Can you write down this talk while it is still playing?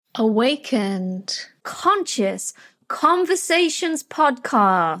Awakened, Conscious Conversations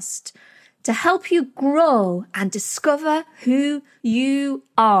podcast to help you grow and discover who you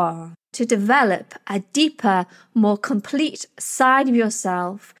are, to develop a deeper, more complete side of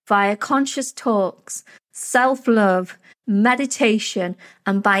yourself via conscious talks, self-love, meditation,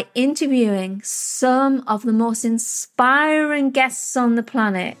 and by interviewing some of the most inspiring guests on the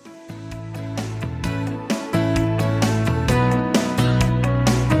planet.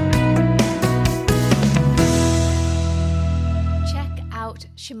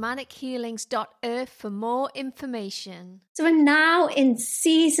 shamanichealings.earth for more information. So we're now in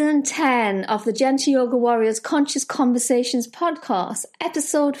season 10 of the Gentle Yoga Warriors Conscious Conversations podcast,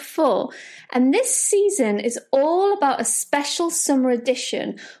 episode 4. And this season is all about a special summer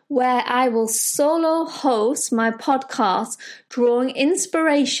edition where I will solo host my podcast, drawing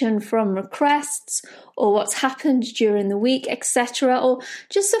inspiration from requests or what's happened during the week, etc., or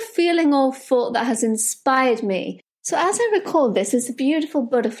just a feeling or thought that has inspired me. So as I record this, there's a beautiful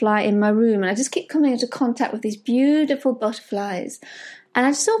butterfly in my room, and I just keep coming into contact with these beautiful butterflies. And I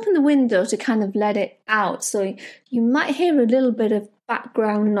just open the window to kind of let it out. So you might hear a little bit of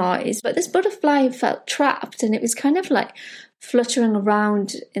background noise, but this butterfly felt trapped, and it was kind of like fluttering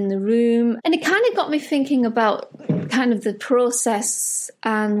around in the room. And it kind of got me thinking about kind of the process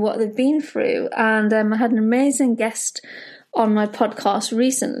and what they've been through. And I had an amazing guest on my podcast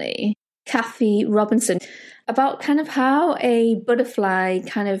recently, Kathy Robinson, about kind of how a butterfly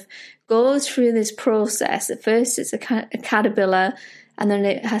kind of goes through this process. At first it's a caterpillar, and then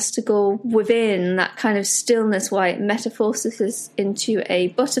it has to go within that kind of stillness while it metamorphoses into a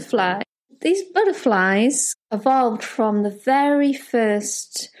butterfly. These butterflies evolved from the very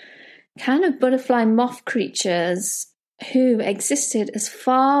first kind of butterfly moth creatures who existed as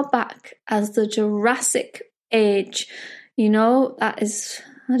far back as the Jurassic Age. You know, that is,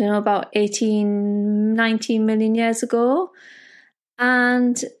 I don't know, about 18, 19 million years ago.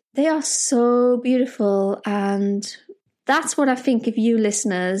 And they are so beautiful. And that's what I think of you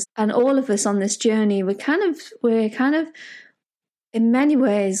listeners and all of us on this journey. We're kind of in many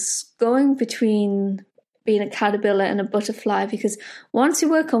ways going between being a caterpillar and a butterfly, because once you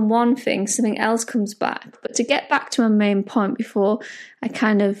work on one thing, something else comes back. But to get back to my main point before I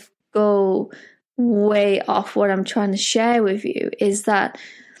kind of go way off what I'm trying to share with you, is that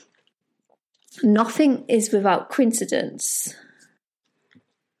nothing is without coincidence.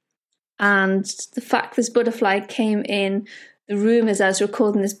 And the fact this butterfly came in the room as I was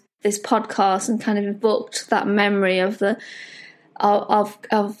recording this podcast and kind of evoked that memory of the of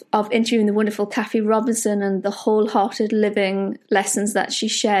interviewing the wonderful Kathy Robinson and the wholehearted living lessons that she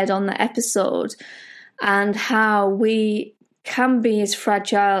shared on the episode, and how we can be as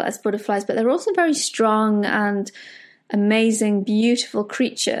fragile as butterflies, but they're also very strong and amazing, beautiful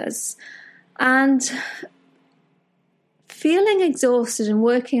creatures. And feeling exhausted and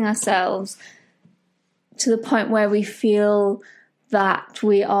working ourselves to the point where we feel that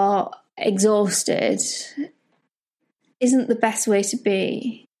we are exhausted isn't the best way to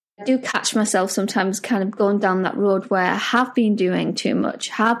be. I do catch myself sometimes kind of going down that road where I have been doing too much,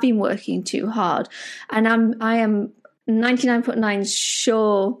 have been working too hard, and I am 99.9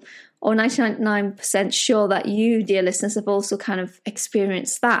 sure, or 99% sure, that you, dear listeners, have also kind of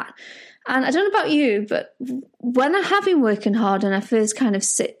experienced that. And I don't know about you, but when I have been working hard and I first kind of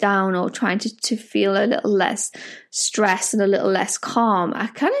sit down or trying to feel a little less stress and a little less calm, I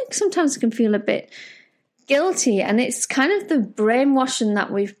kind of sometimes can feel a bit guilty. And it's kind of the brainwashing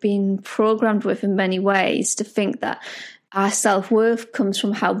that we've been programmed with in many ways, to think that our self-worth comes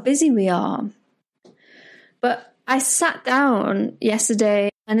from how busy we are. But I sat down yesterday,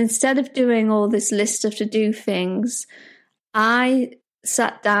 and instead of doing all this list of to-do things, I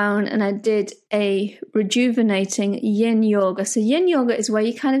sat down and I did a rejuvenating yin yoga. So yin yoga is where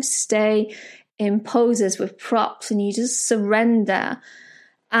you kind of stay in poses with props and you just surrender.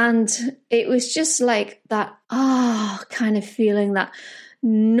 And it was just like that, kind of feeling, that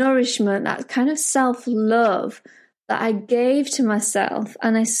nourishment, that kind of self-love that I gave to myself.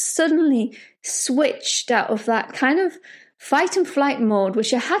 And I suddenly switched out of that kind of fight and flight mode,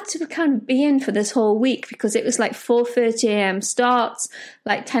 which I had to kind of be in for this whole week, because it was like 4:30 a.m. starts,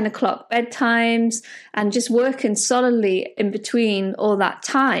 like 10 o'clock bedtimes, and just working solidly in between all that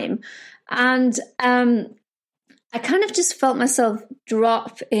time. And I kind of just felt myself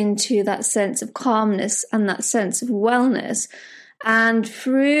drop into that sense of calmness and that sense of wellness. And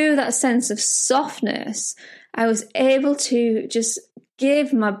through that sense of softness, I was able to just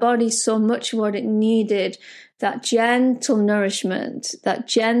give my body so much what it needed, that gentle nourishment, that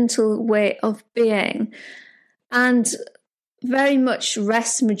gentle way of being. And very much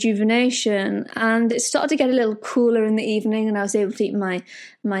rest and rejuvenation, and it started to get a little cooler in the evening, and I was able to eat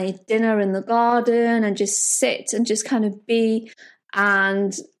my dinner in the garden and just sit and just kind of be.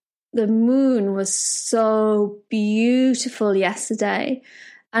 And the moon was so beautiful yesterday,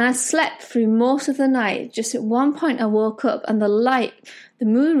 and I slept through most of the night. Just at one point I woke up and the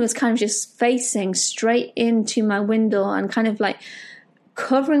moon was kind of just facing straight into my window and kind of like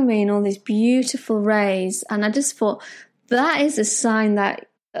covering me in all these beautiful rays. And I just thought, that is a sign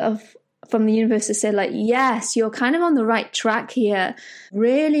from the universe to say, like, yes, you're kind of on the right track here.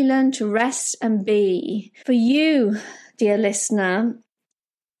 Really learn to rest and be. For you, dear listener,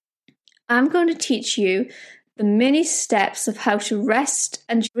 I'm going to teach you the mini steps of how to rest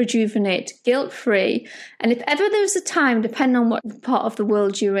and rejuvenate guilt-free. And if ever there's a time, depending on what part of the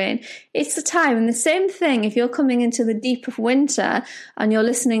world you're in, it's the time. And the same thing, if you're coming into the deep of winter and you're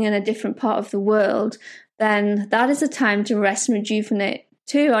listening in a different part of the world, then that is a time to rest and rejuvenate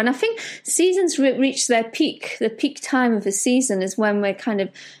too. And I think seasons reach their peak. The peak time of a season is when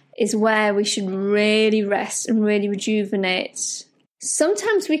is where we should really rest and really rejuvenate.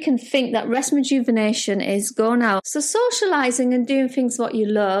 Sometimes we can think that rest and rejuvenation is going out, so socializing and doing things what you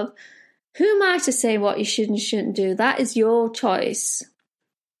love. Who am I to say what you should and shouldn't do? That is your choice.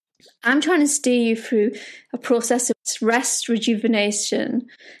 I'm trying to steer you through a process of rest, rejuvenation,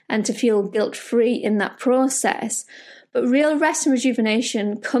 and to feel guilt-free in that process. But real rest and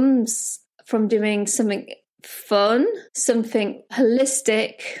rejuvenation comes from doing something fun, something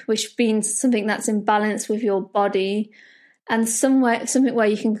holistic, which means something that's in balance with your body, and something where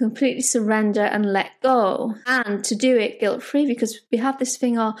you can completely surrender and let go, and to do it guilt-free, because we have this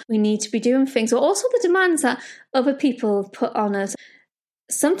thing, we need to be doing things, or also the demands that other people put on us.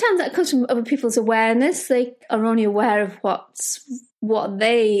 Sometimes that comes from other people's awareness. They are only aware of what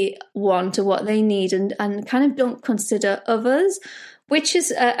they want or what they need, and kind of don't consider others, which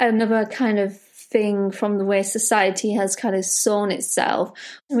is another kind of thing from the way society has kind of sown itself.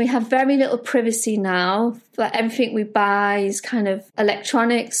 And we have very little privacy now. Like everything we buy is kind of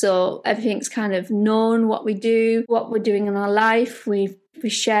electronics, or everything's kind of known, what we do, what we're doing in our life. We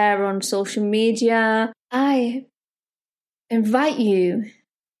share on social media. I invite you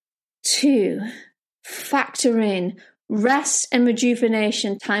to factor in rest and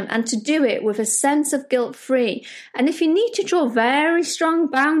rejuvenation time, and to do it with a sense of guilt-free. And if you need to draw very strong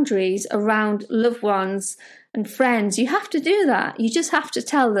boundaries around loved ones and friends, you have to do that. You just have to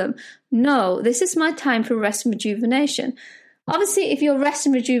tell them, no, this is my time for rest and rejuvenation. Obviously, if you're rest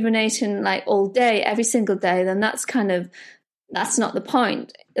and rejuvenating like all day, every single day, then that's not the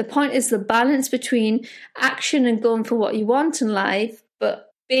point. The point is the balance between action and going for what you want in life,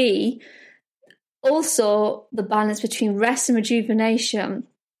 but B, also the balance between rest and rejuvenation.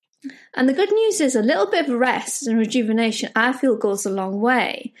 And the good news is a little bit of rest and rejuvenation, I feel, goes a long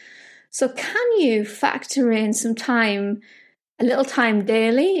way. So can you factor in some time, a little time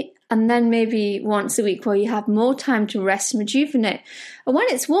daily, and then maybe once a week where you have more time to rest and rejuvenate? And when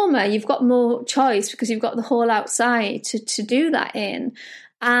it's warmer, you've got more choice because you've got the whole outside to do that in.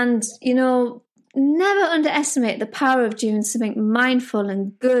 And, never underestimate the power of doing something mindful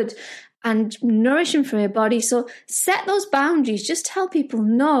and good and nourishing for your body. So set those boundaries. Just tell people,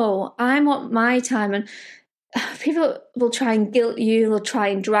 no, I want my time. And people will try and guilt you. They'll try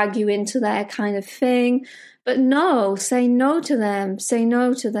and drag you into their kind of thing. But no, say no to them. Say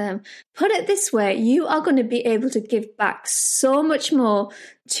no to them. Put it this way, you are going to be able to give back so much more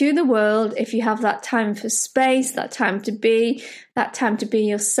to the world if you have that time for space, that time to be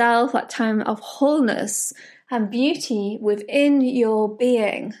yourself, that time of wholeness and beauty within your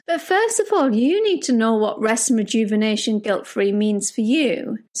being. But first of all, you need to know what rest and rejuvenation guilt-free means for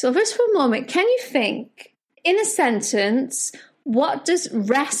you. So just for a moment, can you think in a sentence, what does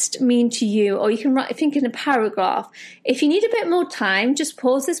rest mean to you? Or you can think in a paragraph. If you need a bit more time, just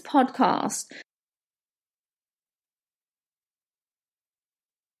pause this podcast.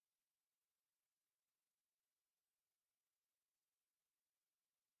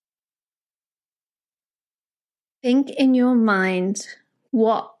 Think in your mind,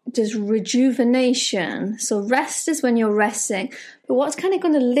 what does rejuvenation, so rest is when you're resting, but what's kind of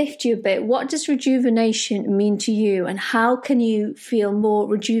going to lift you a bit? What does rejuvenation mean to you, and how can you feel more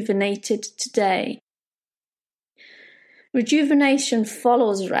rejuvenated today? Rejuvenation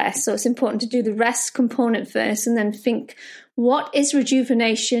follows rest, so it's important to do the rest component first and then think, what is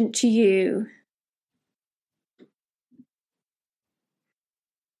rejuvenation to you?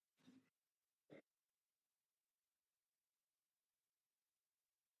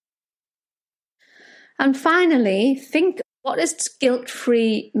 And finally, think, what does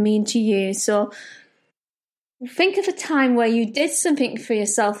guilt-free mean to you? So Think of a time where you did something for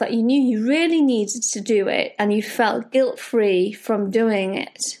yourself that you knew you really needed to do it and you felt guilt-free from doing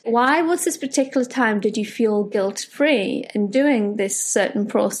it. Why was this particular time did you feel guilt-free in doing this certain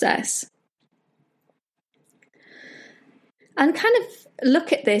process? And kind of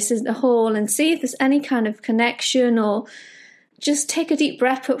look at this as a whole and see if there's any kind of connection, or just take a deep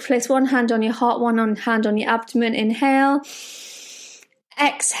breath, place one hand on your heart, one hand on your abdomen. Inhale,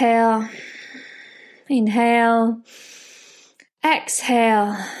 exhale, inhale,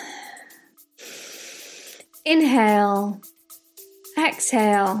 exhale, inhale,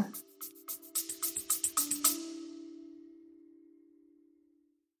 exhale.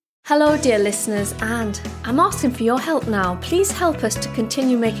 Hello dear listeners, and I'm asking for your help now. Please help us to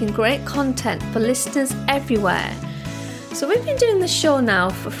continue making great content for listeners everywhere. So we've been doing the show now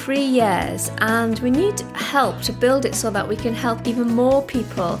for 3 years, and we need help to build it so that we can help even more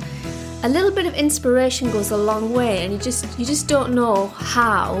people. A little bit of inspiration goes a long way, and you just don't know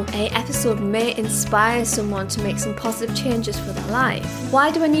how an episode may inspire someone to make some positive changes for their life.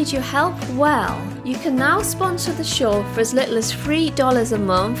 Why do I need your help? Well, you can now sponsor the show for as little as $3 a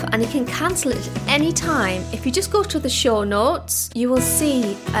month, and you can cancel it at any time. If you just go to the show notes, you will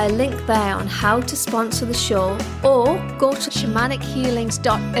see a link there on how to sponsor the show, or go to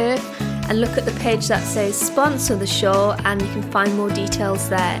shamanichealings.earth and look at the page that says sponsor the show, and you can find more details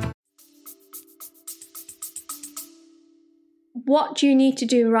there. What do you need to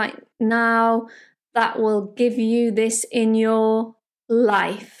do right now that will give you this in your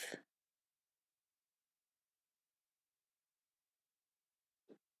life?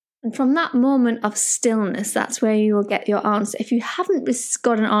 And from that moment of stillness, that's where you will get your answer. If you haven't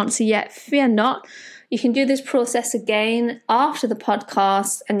got an answer yet, fear not. You can do this process again after the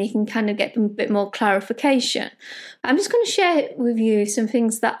podcast, and you can kind of get a bit more clarification. I'm just going to share with you some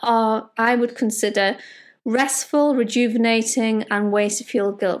things that I would consider restful, rejuvenating, and ways to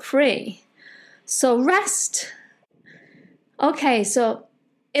feel guilt-free. So rest. Okay, so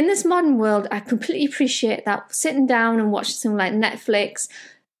in this modern world, I completely appreciate that sitting down and watching something like Netflix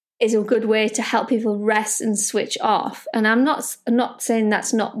is a good way to help people rest and switch off. And I'm not saying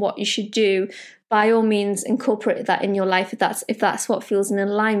that's not what you should do. By all means, incorporate that in your life if that's what feels in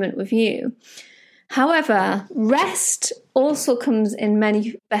alignment with you. However, rest also comes in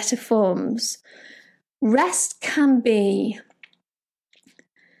many better forms. Rest can be,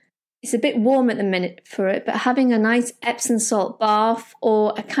 it's a bit warm at the minute for it, but having a nice Epsom salt bath,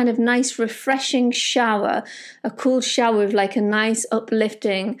 or a kind of nice refreshing shower, a cool shower with like a nice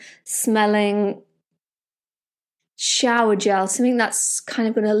uplifting smelling shower gel, something that's kind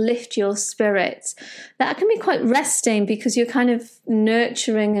of going to lift your spirits. That can be quite resting because you're kind of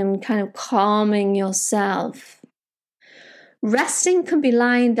nurturing and kind of calming yourself. Resting can be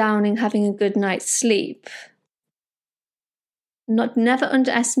lying down and having a good night's sleep. Never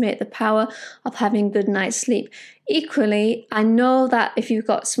underestimate the power of having a good night's sleep. Equally, I know that if you've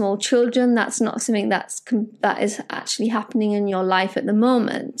got small children, that's not something that is actually happening in your life at the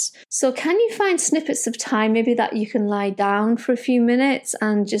moment. So can you find snippets of time, maybe that you can lie down for a few minutes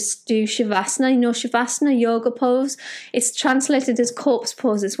and just do Shavasana? You know, Shavasana, yoga pose. It's translated as corpse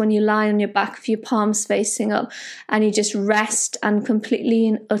pose. It's when you lie on your back with your palms facing up and you just rest and completely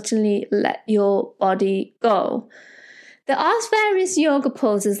and utterly let your body go. There are various yoga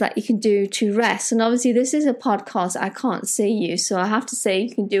poses that you can do to rest, and obviously this is a podcast, I can't see you, so I have to say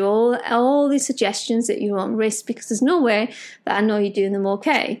you can do all these suggestions at your own risk, because there's no way that I know you're doing them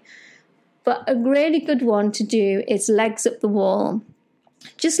okay. But a really good one to do is legs up the wall.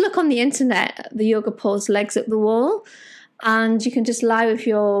 Just look on the internet, the yoga pose legs up the wall, and you can just lie with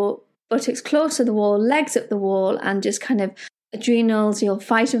your buttocks close to the wall, legs up the wall, and just kind of adrenals, your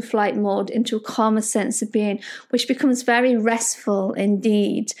fight and flight mode, into a calmer sense of being, which becomes very restful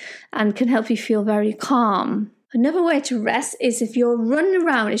indeed and can help you feel very calm. Another way to rest is if you're running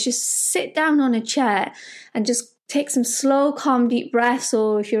around, is just sit down on a chair and just take some slow, calm, deep breaths,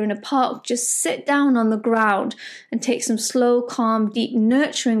 or if you're in a park, just sit down on the ground and take some slow, calm, deep,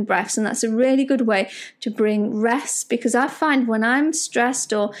 nurturing breaths. And that's a really good way to bring rest, because I find when I'm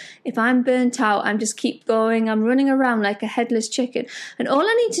stressed or if I'm burnt out, I'm just keep going. I'm running around like a headless chicken. And all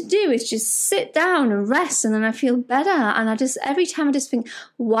I need to do is just sit down and rest, and then I feel better. And every time I just think,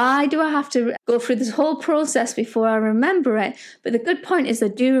 why do I have to go through this whole process before I remember it? But the good point is I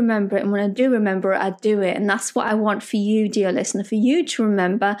do remember it. And when I do remember it, I do it. And that's what I want for you, dear listener, for you to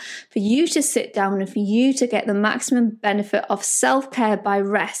remember, for you to sit down, and for you to get the maximum benefit of self-care by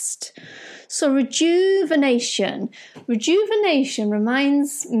rest. So rejuvenation. Rejuvenation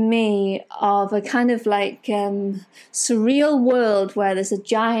reminds me of a kind of like surreal world where there's a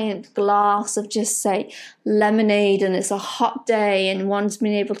giant glass of just, say, lemonade, and it's a hot day and one's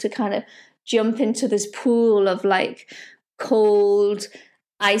been able to kind of jump into this pool of like cold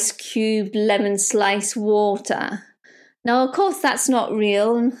ice cube lemon slice water. Now, of course, that's not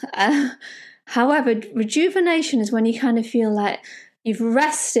real. However, rejuvenation is when you kind of feel like you've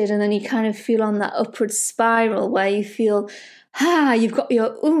rested, and then you kind of feel on that upward spiral where you feel, you've got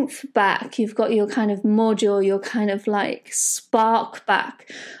your oomph back, you've got your kind of mojo, your kind of like spark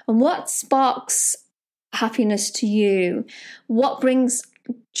back. And what sparks happiness to you? What brings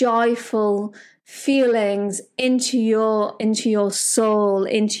joyful feelings into your soul,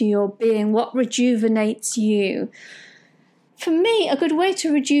 into your being? What rejuvenates you? For me, a good way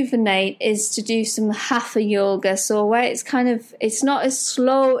to rejuvenate is to do some hatha yoga. So where it's not as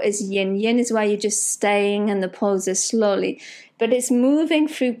slow as yin. Yin is where you're just staying in the poses slowly, but it's moving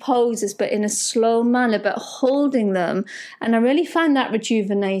through poses, but in a slow manner, but holding them. And I really find that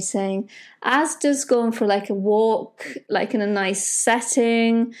rejuvenating, as does going for like a walk, like in a nice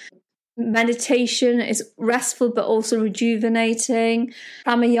setting. Meditation is restful but also rejuvenating.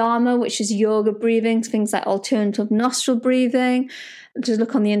 Pranayama, which is yoga breathing, things like alternative nostril breathing. Just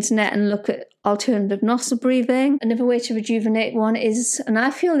look on the internet and look at alternative nostril breathing. Another way to rejuvenate one is, and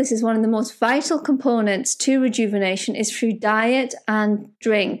I feel this is one of the most vital components to rejuvenation, is through diet and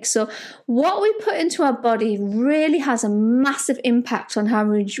drink. So what we put into our body really has a massive impact on how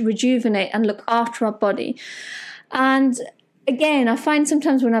we rejuvenate and look after our body. And again, I find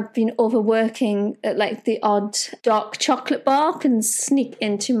sometimes when I've been overworking, like the odd dark chocolate bar can sneak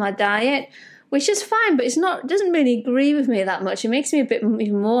into my diet, which is fine, but it doesn't really agree with me that much. It makes me a bit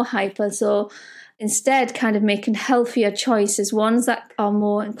even more hyper. So instead, kind of making healthier choices, ones that are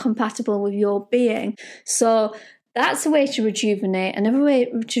more compatible with your being. So that's a way to rejuvenate. Another way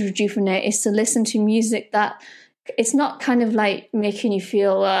to rejuvenate is to listen to music that it's not kind of like making you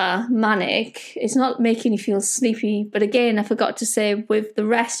feel manic. It's not making you feel sleepy. But again, I forgot to say, with the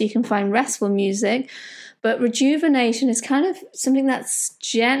rest, you can find restful music. But rejuvenation is kind of something that's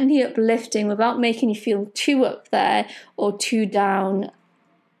gently uplifting without making you feel too up there or too down.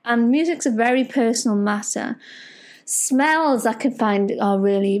 And music's a very personal matter. Smells I can find are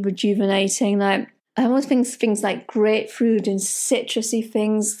really rejuvenating. Like I almost think things like grapefruit and citrusy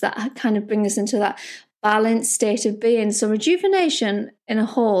things that kind of bring us into that balanced state of being. So rejuvenation in a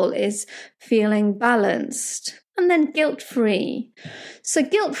whole is feeling balanced. And then guilt-free. So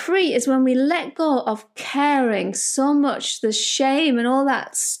guilt-free is when we let go of caring so much, the shame and all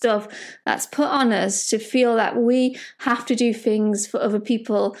that stuff that's put on us to feel that we have to do things for other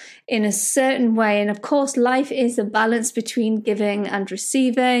people in a certain way. And of course, life is a balance between giving and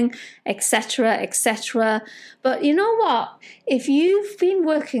receiving, etc., etc. But you know what? If you've been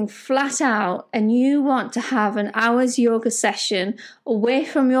working flat out and you want to have an hour's yoga session away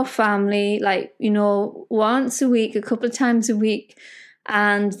from your family, like, once a week, a couple of times a week,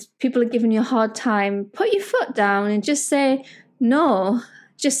 and people are giving you a hard time, put your foot down and just say no.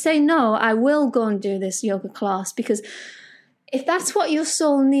 Just say no, I will go and do this yoga class, because if that's what your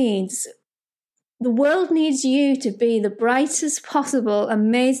soul needs, the world needs you to be the brightest possible,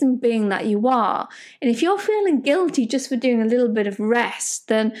 amazing being that you are. And if you're feeling guilty just for doing a little bit of rest,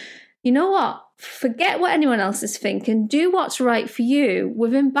 then you know what? Forget what anyone else is thinking. Do what's right for you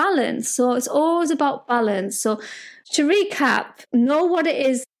within balance. So it's always about balance. So to recap, know what it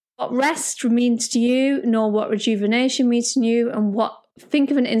is, what rest means to you, know what rejuvenation means to you, and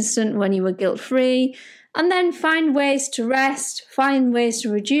think of an instant when you were guilt-free. And then find ways to rest, find ways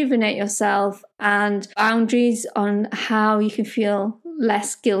to rejuvenate yourself, and boundaries on how you can feel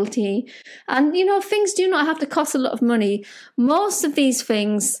less guilty. And, things do not have to cost a lot of money. Most of these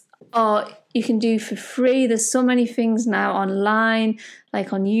things you can do for free. There's so many things now online,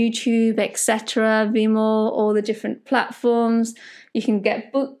 like on YouTube, etc., Vimeo, all the different platforms. You can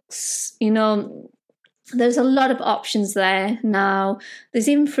get books, there's a lot of options there now. There's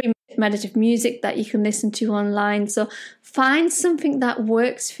even free meditative music that you can listen to online. So find something that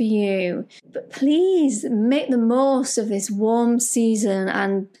works for you. But please make the most of this warm season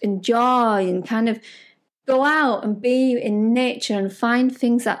and enjoy and kind of go out and be in nature and find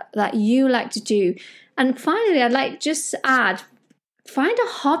things that you like to do. And finally, I'd like just to add, find a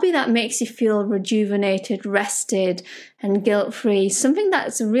hobby that makes you feel rejuvenated, rested, and guilt-free. Something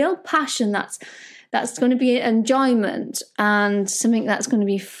that's a real passion that's that's going to be enjoyment and something that's going to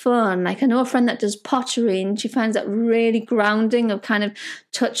be fun. Like I know a friend that does pottery and she finds that really grounding of kind of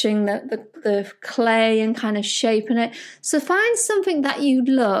touching the clay and kind of shaping it. So find something that you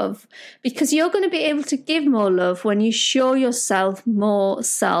love, because you're going to be able to give more love when you show yourself more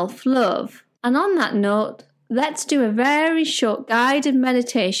self-love. And on that note, let's do a very short guided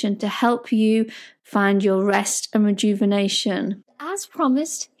meditation to help you find your rest and rejuvenation. As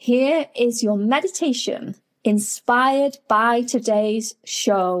promised, here is your meditation inspired by today's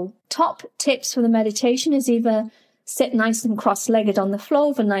show. Top tips for the meditation is either sit nice and cross-legged on the floor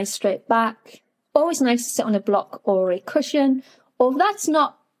with a nice straight back. Always nice to sit on a block or a cushion. Or if that's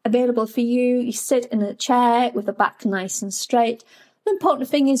not available for you, you sit in a chair with the back nice and straight. The important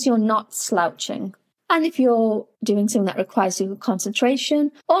thing is you're not slouching. And if you're doing something that requires your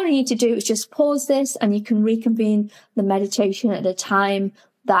concentration, all you need to do is just pause this and you can reconvene the meditation at a time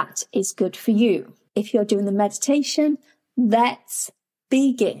that is good for you. If you're doing the meditation, let's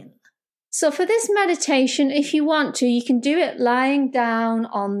begin. So for this meditation, if you want to, you can do it lying down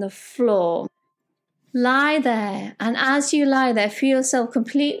on the floor. Lie there, and as you lie there, feel yourself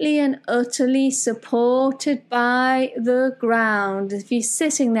completely and utterly supported by the ground. If you're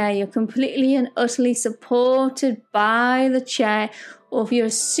sitting there, you're completely and utterly supported by the chair. Or if you're a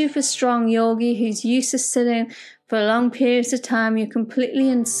super strong yogi who's used to sitting for long periods of time, you're completely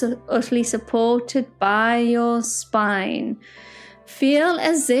and utterly supported by your spine. Feel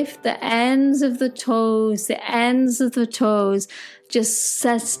as if the ends of the toes just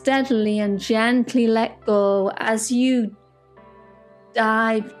steadily and gently let go as you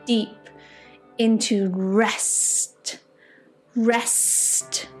dive deep into rest.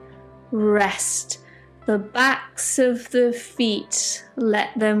 The backs of the feet,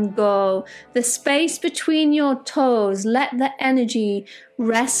 let them go. The space between your toes, let the energy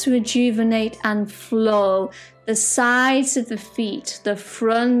rest, rejuvenate and flow. The sides of the feet, the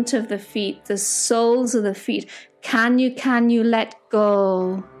front of the feet, the soles of the feet. Can you let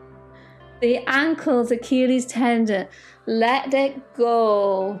go? The ankles, Achilles tendon, let it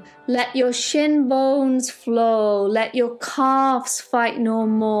go. Let your shin bones flow. Let your calves fight no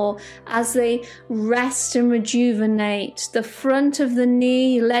more as they rest and rejuvenate. The front of the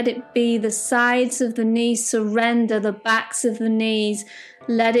knee, let it be. The sides of the knee, surrender. The backs of the knees,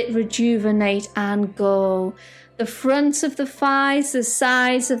 let it rejuvenate and go. The fronts of the thighs, the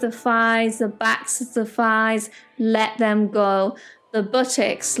sides of the thighs, the backs of the thighs, let them go. The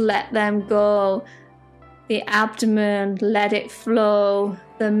buttocks, let them go. The abdomen, let it flow.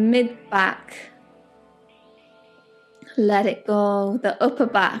 The mid-back, let it go. The upper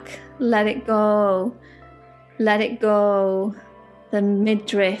back, let it go. Let it go. The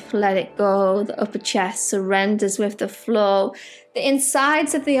midriff, let it go. The upper chest surrenders with the flow. The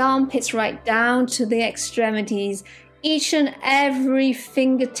insides of the armpits right down to the extremities. Each and every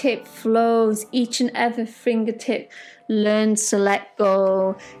fingertip flows. Each and every fingertip learns to let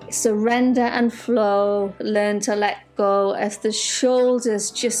go. Surrender and flow. Learn to let go as the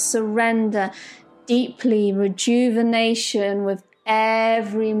shoulders just surrender deeply. Rejuvenation with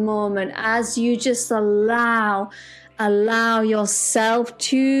every moment as you just allow yourself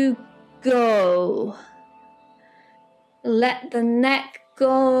to go. Let the neck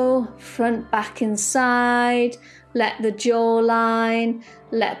go, front, back, inside. Let the jawline,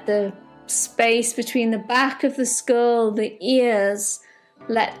 let the space between the back of the skull, the ears,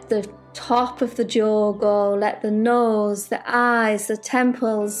 let the top of the jaw go. Let the nose, the eyes, the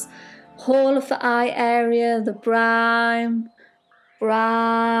temples, whole of the eye area, the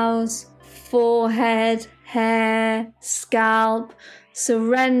brows, forehead, hair, scalp.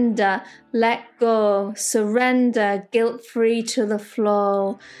 Surrender, let go, surrender, guilt-free to the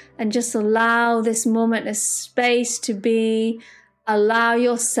flow, and just allow this moment of space to be. Allow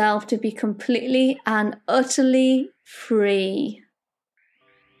yourself to be completely and utterly free.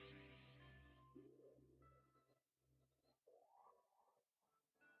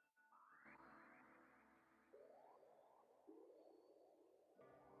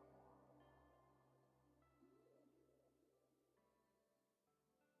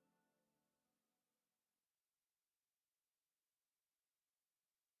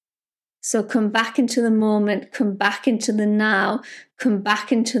 So come back into the moment, come back into the now, come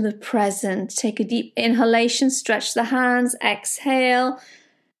back into the present. Take a deep inhalation, stretch the hands, exhale.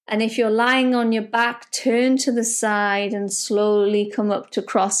 And if you're lying on your back, turn to the side and slowly come up to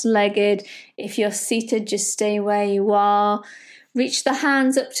cross-legged. If you're seated, just stay where you are. Reach the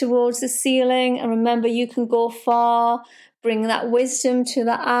hands up towards the ceiling, and remember you can go far. Bring that wisdom to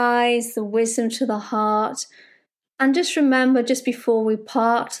the eyes, the wisdom to the heart. And just remember, just before we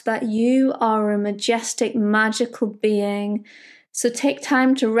part, that you are a majestic, magical being. So take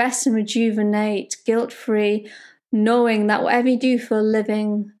time to rest and rejuvenate, guilt-free, knowing that whatever you do for a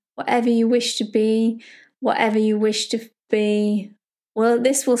living, whatever you wish to be, whatever you wish to be, well,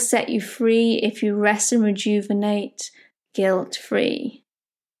 this will set you free if you rest and rejuvenate guilt-free.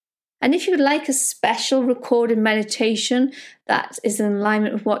 And if you would like a special recorded meditation that is in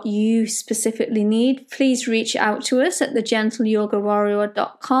alignment with what you specifically need, please reach out to us at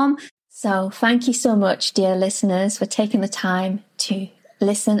thegentleyogawarrior.com. So thank you so much, dear listeners, for taking the time to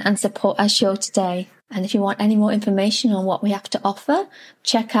listen and support our show today. And if you want any more information on what we have to offer,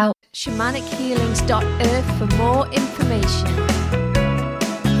 check out shamanichealings.earth for more information.